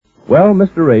Well,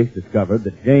 Mr. Race discovered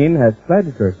that Jane has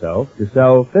pledged herself to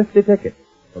sell 50 tickets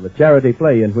for the charity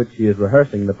play in which she is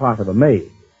rehearsing the part of a maid.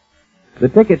 The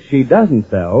tickets she doesn't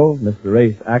sell, Mr.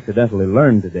 Race accidentally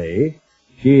learned today,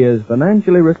 she is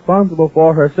financially responsible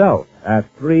for herself at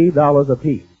 $3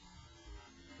 apiece.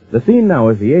 The scene now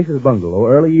is the Aces bungalow,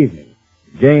 early evening.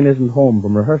 Jane isn't home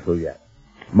from rehearsal yet.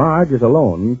 Marge is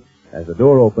alone as the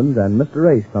door opens and Mr.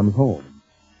 Race comes home.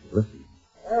 Listen.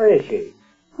 Where is she?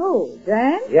 Who,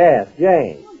 Jane? Yes,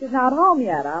 Jane. She's not home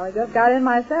yet. I only just got in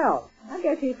myself. I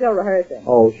guess she's still rehearsing.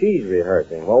 Oh, she's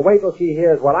rehearsing. Well, wait till she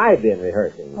hears what I've been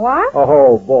rehearsing. What?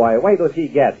 Oh, boy, wait till she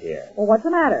gets here. Well, what's the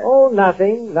matter? Oh,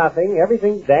 nothing.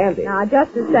 Everything's dandy. Now,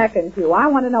 just a second, Q. I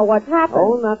want to know what's happened.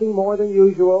 Oh, nothing more than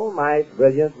usual. My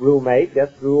brilliant roommate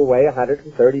just threw away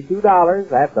 $132,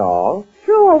 that's all.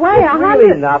 Threw away It's $100.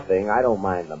 really nothing. I don't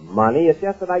mind the money. It's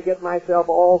just that I get myself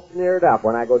all smeared up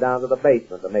when I go down to the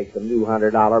basement to make some new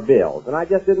 $100 bills. And I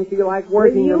just didn't feel like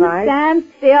working Will you tonight. stand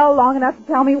still long enough to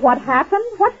tell me what happened?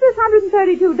 What's this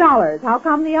 $132? How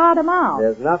come the odd amount?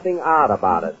 There's nothing odd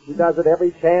about it. She does it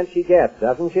every chance she gets,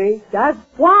 doesn't she? Does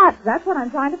what? That's what I'm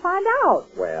trying to find out.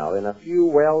 Well, in a few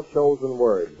well-chosen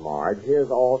words, Marge, here's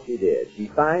all she did.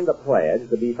 She signed a pledge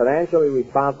to be financially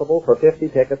responsible for 50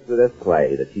 tickets to this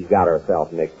play that she's got herself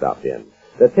mixed up in.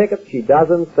 The tickets she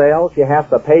doesn't sell, she has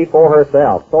to pay for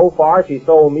herself. So far, she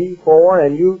sold me 4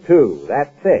 and you 2.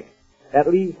 That's 6. That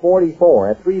leaves 44.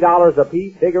 At $3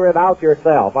 apiece, figure it out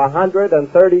yourself.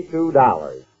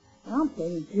 $132.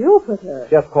 Something Jupiter.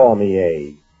 Just call me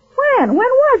Abe. When? When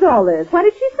was all this? When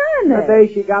did she sign The this? day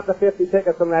she got the 50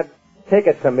 tickets from that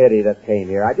ticket committee that came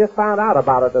here. I just found out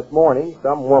about it this morning.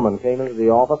 Some woman came into the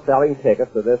office selling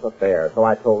tickets to this affair. So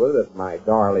I told her that my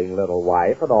darling little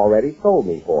wife had already sold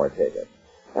me 4 tickets.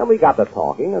 And we got to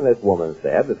talking, and this woman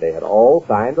said that they had all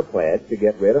signed a pledge to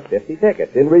get rid of 50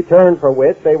 tickets, in return for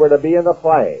which they were to be in the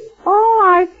play. Oh,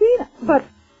 I see. But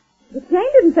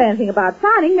Jane didn't say anything about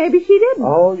signing. Maybe she didn't.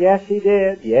 Oh, yes, she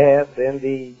did. Yes,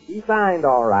 indeed. She signed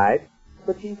all right.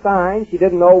 But she signed. She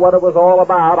didn't know what it was all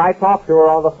about. I talked to her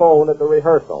on the phone at the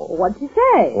rehearsal. What'd she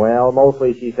say? Well,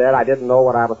 mostly she said I didn't know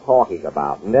what I was talking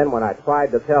about. And then when I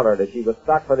tried to tell her that she was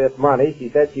stuck for this money, she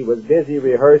said she was busy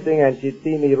rehearsing and she'd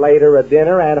see me later at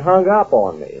dinner and hung up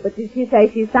on me. But did she say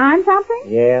she signed something?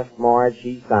 Yes, Marge,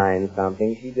 she signed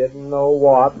something. She didn't know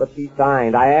what, but she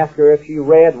signed. I asked her if she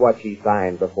read what she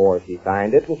signed before she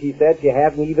signed it, and she said she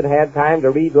hadn't even had time to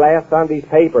read last Sunday's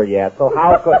paper yet, so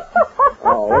how could...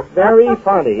 Oh, it's very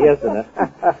funny, isn't it?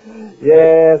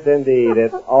 Yes, indeed.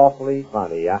 It's awfully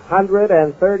funny.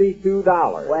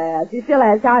 $132. Well, she still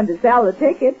has time to sell the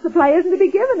tickets. The play isn't to be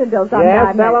given until sometime.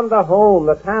 Yes, sell them to whom?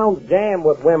 The town's jammed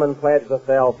with women pledged to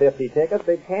sell 50 tickets.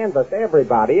 They canvass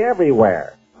everybody,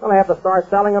 everywhere. They'll have to start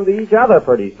selling them to each other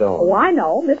pretty soon. Oh, I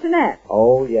know. Mr. Neff.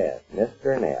 Oh, yes,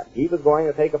 Mr. Neff. He was going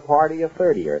to take a party of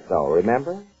 30 or so,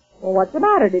 remember? Well, what's the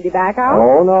matter? Did he back out?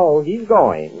 Oh, no, he's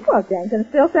going. Well, Jane can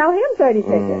still sell him 30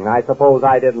 tickets. I suppose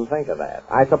I didn't think of that.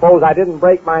 I suppose I didn't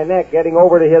break my neck getting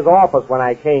over to his office when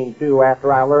I came to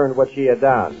after I learned what she had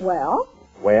done. Well?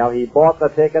 Well, he bought the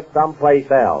tickets someplace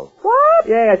else. What?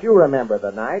 Yes, you remember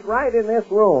the night, right in this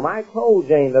room. I told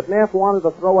Jane that Neff wanted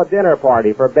to throw a dinner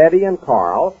party for Betty and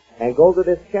Carl and go to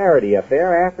this charity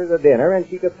affair after the dinner, and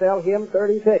she could sell him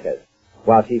 30 tickets.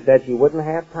 Well, she said she wouldn't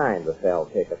have time to sell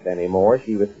tickets anymore.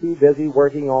 She was too busy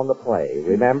working on the play.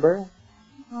 Remember?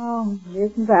 Oh,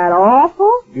 isn't that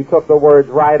awful? You took the words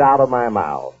right out of my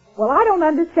mouth. Well, I don't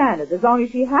understand it. As long as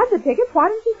she had the tickets, why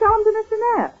didn't she sell them to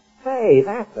Mr. Neff? Hey,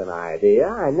 that's an idea.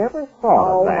 I never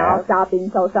thought of that. Now stop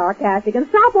being so sarcastic and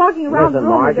stop walking around Listen, the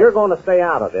room. Marge, you're going to stay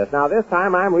out of this. Now, this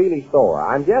time I'm really sore.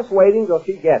 I'm just waiting till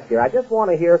she gets here. I just want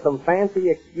to hear some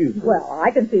fancy excuses. Well, I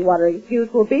can see what her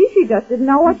excuse will be. She just didn't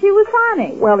know what she was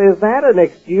signing. Well, is that an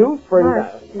excuse for...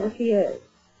 Here she is.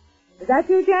 Is that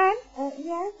you, Jane?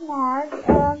 Yes, Marge.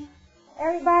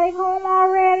 Everybody home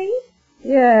already?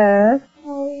 Yes.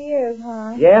 Oh, he is,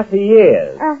 huh? Yes, he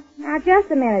is. Now,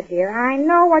 just a minute, dear. I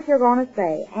know what you're going to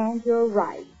say, and you're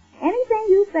right. Anything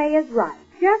you say is right.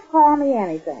 Just call me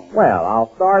anything. Well,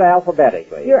 I'll start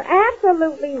alphabetically. You're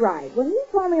absolutely right. When you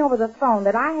told me over the phone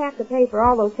that I have to pay for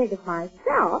all those tickets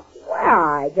myself, well,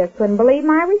 I just couldn't believe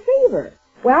my receiver.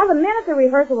 Well, the minute the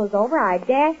rehearsal was over, I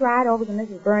dashed right over to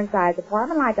Mrs. Burnside's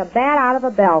apartment like a bat out of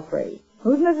a belfry.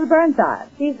 Who's Mrs. Burnside?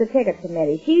 She's the ticket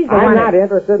committee. She's the I'm one not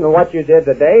interested in what you did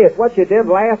today. It's what you did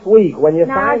last week when you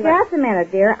Now, signed... just a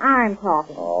minute, dear. I'm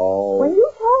talking. Oh. When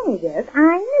you told me this,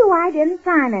 I knew I didn't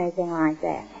sign anything like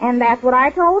that. And that's what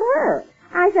I told her.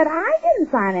 I said I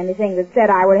didn't sign anything that said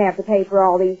I would have to pay for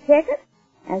all these tickets.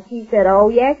 And she said, oh,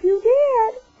 yes, you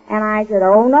did. And I said,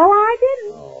 oh, no, I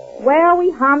didn't. Oh. Well,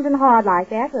 we hummed and hawed like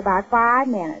that for about 5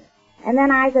 minutes. And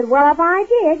then I said, well, if I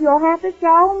did, you'll have to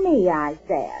show me, I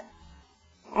said.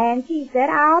 And she said,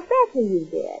 I'll bet you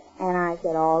did. And I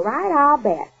said, all right, I'll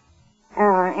bet.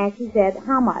 And she said,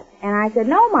 how much? And I said,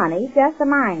 no money, just a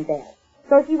mind bet.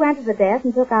 So she went to the desk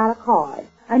and took out a card.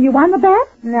 And you won the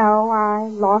bet? No, I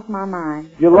lost my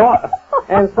mind. You lost?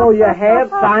 And so you had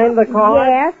signed the card?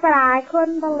 Yes, but I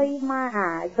couldn't believe my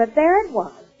eyes. But there it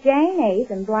was, Jane Ace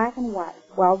in black and white.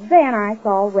 Well, then I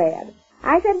saw red.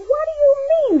 I said, what do you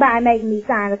mean by making me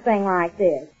sign a thing like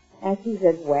this? And she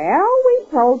said, well, we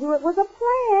told you it was a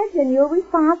pledge, and you're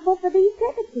responsible for these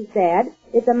tickets, she said.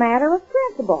 It's a matter of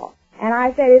principle. And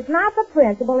I said, it's not the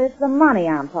principle, it's the money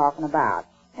I'm talking about.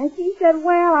 And she said,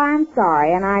 well, I'm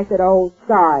sorry. And I said, oh,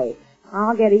 sorry.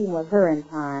 I'll get even with her in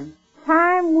time.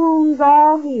 Time wounds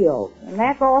all healed. And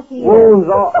that's all she Wounds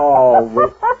all...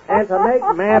 And to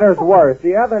make matters worse,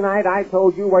 the other night I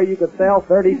told you where you could sell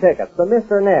 30 tickets to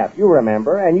Mr. Neff, you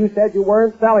remember, and you said you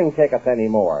weren't selling tickets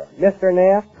anymore. Mr.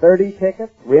 Neff, 30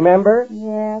 tickets, remember?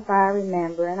 Yes, I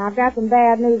remember. And I've got some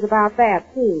bad news about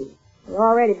that, too. We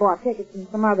already bought tickets from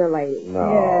some other lady.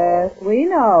 No. Yes, we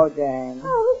know, Jane.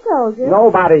 Oh, who told you?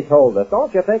 Nobody told us.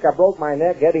 Don't you think I broke my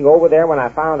neck getting over there when I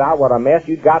found out what a mess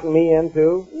you'd gotten me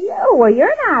into? Well,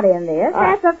 you're not in this.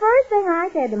 That's the first thing I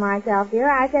said to myself, dear.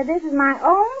 I said, this is my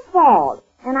own fault,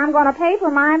 and I'm going to pay for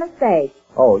my mistake.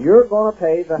 Oh, you're going to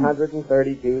pay the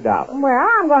 $132. Well,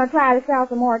 I'm going to try to sell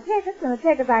some more tickets, and the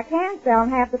tickets I can't sell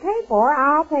and have to pay for,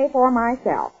 I'll pay for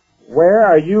myself. Where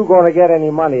are you going to get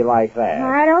any money like that?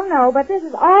 I don't know, but this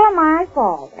is all my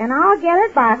fault, and I'll get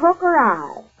it by hook or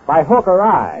eye. By hook or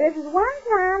eye? This is one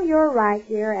time you're right,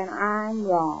 dear, and I'm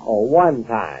wrong. Oh, one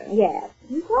time. Yes.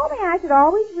 You told me I should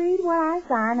always read what I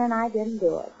sign, and I didn't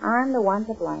do it. I'm the one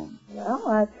to blame. Well,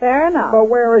 that's fair enough. But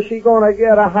where is she going to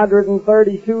get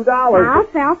 $132? I'll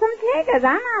sell some tickets.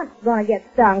 I'm not going to get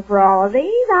stung for all of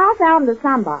these. I'll sell them to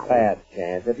somebody. Bad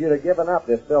chance. If you'd have given up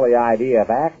this silly idea of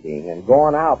acting and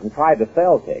gone out and tried to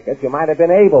sell tickets, you might have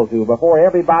been able to before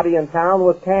everybody in town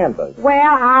was canvassed.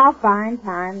 Well, I'll find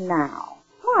time now.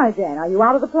 Why, Jane, are you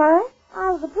out of the play?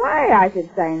 Out of the play, I should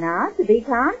say now, to be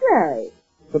contrary.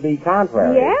 To be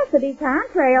contrary? Yes, to be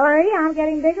contrary. I'm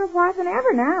getting bigger parts than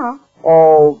ever now.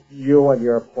 Oh, you and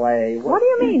your play. What do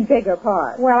you mean, bigger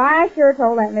part? Well, I sure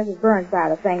told that Mrs.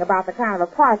 Burnside a thing about the kind of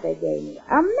a part they gave me.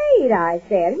 A maid, I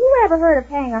said. Who ever heard of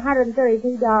paying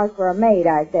 $132 for a maid,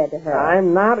 I said to her.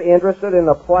 I'm not interested in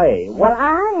the play. Well,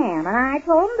 I am, and I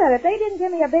told them that if they didn't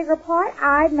give me a bigger part,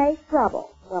 I'd make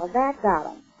trouble. Well, that got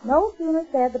them. No sooner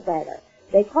said the better.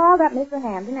 They called up Mr.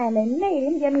 Hampton, and they made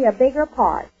him give me a bigger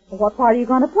part. What part are you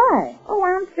going to play? Oh,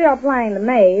 I'm still playing the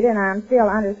maid, and I'm still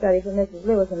understudy for Mrs.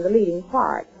 Lewis in the leading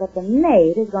part. But the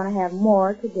maid is going to have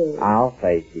more to do. I'll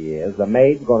say she is. The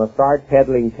maid's going to start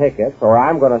peddling tickets, or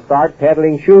I'm going to start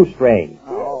peddling shoestrings.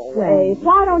 Oh, wait.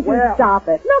 Why don't you stop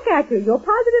it? Look at you. You're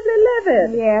positively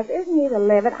livid. Yes, isn't he the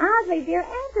livid? Honestly, dear,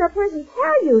 after a person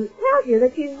tells you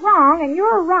that she's wrong and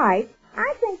you're right,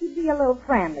 I think you'd be a little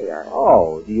friendlier.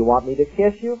 Oh, do you want me to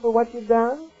kiss you for what you've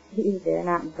done? You dear,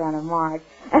 not in front of Marge.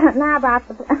 Now about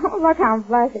the... Oh, look how I'm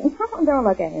blushing. Don't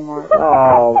look at me, Marge.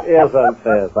 Oh, isn't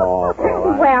this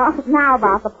awful? Well, now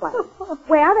about the play.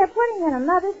 Well, they're putting in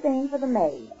another scene for the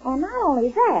maid. And not only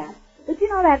that, but you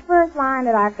know that first line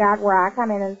that I've got where I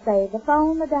come in and say, the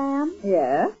phone, madame?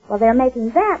 Yes? Well, they're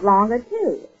making that longer,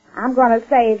 too. I'm going to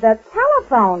say the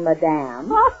telephone, madame.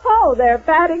 Oh, they're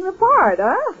fatting the part,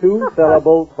 huh? 2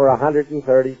 syllables for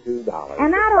 $132.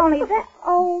 And not only that...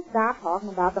 Oh, stop talking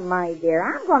about the money, dear.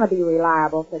 I'm going to be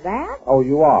reliable for that. Oh,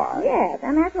 you are? Yes,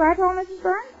 and that's what I told Mrs.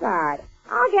 Burnside.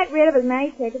 I'll get rid of as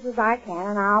many tickets as I can,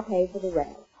 and I'll pay for the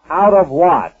rest. Out of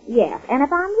what? Yes, and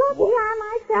if I'm lucky, I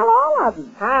might sell all of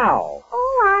them. How?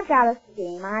 Oh, I've got a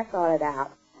scheme. I thought it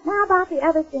out. Now about the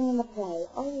other scene in the play.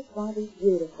 Oh, it's going to be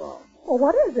beautiful. Well,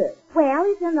 what is it? Well,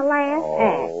 it's in the last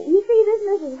act. You see, this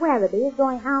Mrs. Weatherby is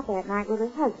going out that night with her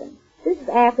husband. This is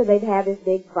after they've had this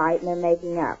big fight and they're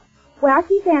making up. Well,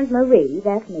 she sends Marie,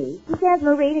 that's me, she sends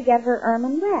Marie to get her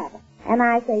ermine wrap. And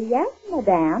I say, yes,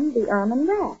 madame, the ermine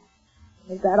wrap.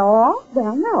 Is that all?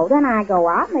 Well, no. Then I go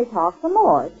out and they talk some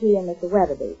more, she and Mr.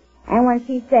 Weatherby. And when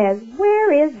she says,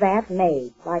 where is that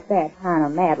maid, like that, kind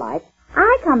of mad-like,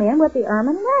 I come in with the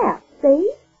ermine wrap,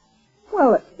 see?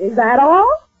 Well, is that all?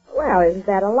 Well, isn't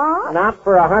that a lot? Not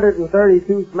for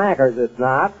 132 smackers, it's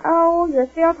not. Oh, you're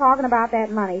still talking about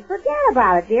that money. Forget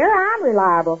about it, dear. I'm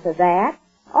reliable for that.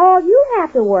 All you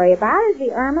have to worry about is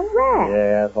the ermine wrap.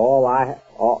 Yes,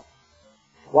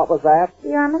 what was that?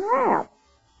 The ermine wrap.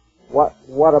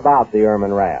 What about the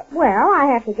ermine wrap? Well, I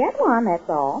have to get one, that's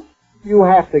all. You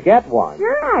have to get one.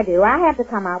 Sure I do. I have to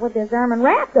come out with this ermine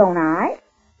wrap, don't I?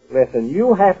 Listen,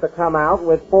 you have to come out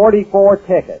with 44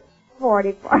 tickets.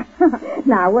 44.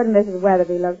 Now, wouldn't Mrs.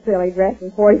 Weatherby look silly dressed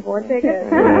in 44 tickets?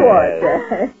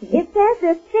 It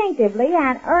says distinctively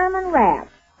an ermine wrap.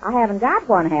 I haven't got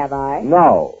one, have I?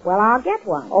 No. Well, I'll get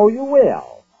one. Oh, you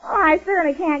will? Oh, I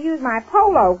certainly can't use my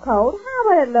polo coat. How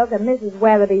would it look if Mrs.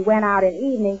 Weatherby went out in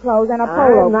evening clothes and a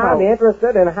polo I'm not coat?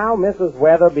 interested in how Mrs.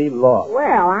 Weatherby looks.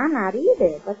 Well, I'm not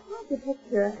either, but can't you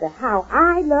picture how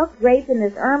I look draped in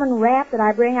this ermine wrap that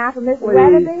I bring out for Mrs. Please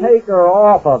Weatherby? take her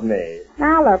off of me.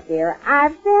 Now, look, dear,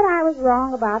 I've said I was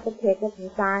wrong about the tickets and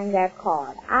signing that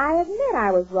card. I admit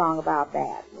I was wrong about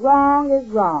that. Wrong is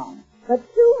wrong. But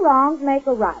two wrongs make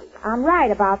a right. I'm right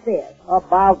about this.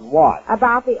 About what?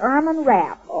 About the ermine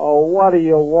wrap. Oh, what do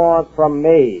you want from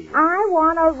me? I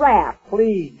want a wrap.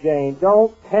 Please, Jane,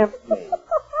 don't tempt me.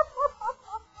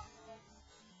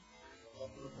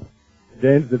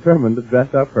 Jane's determined to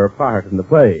dress up her part in the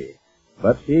play,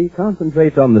 but she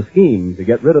concentrates on the scheme to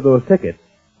get rid of those tickets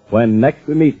when next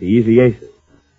we meet the Easy Aces.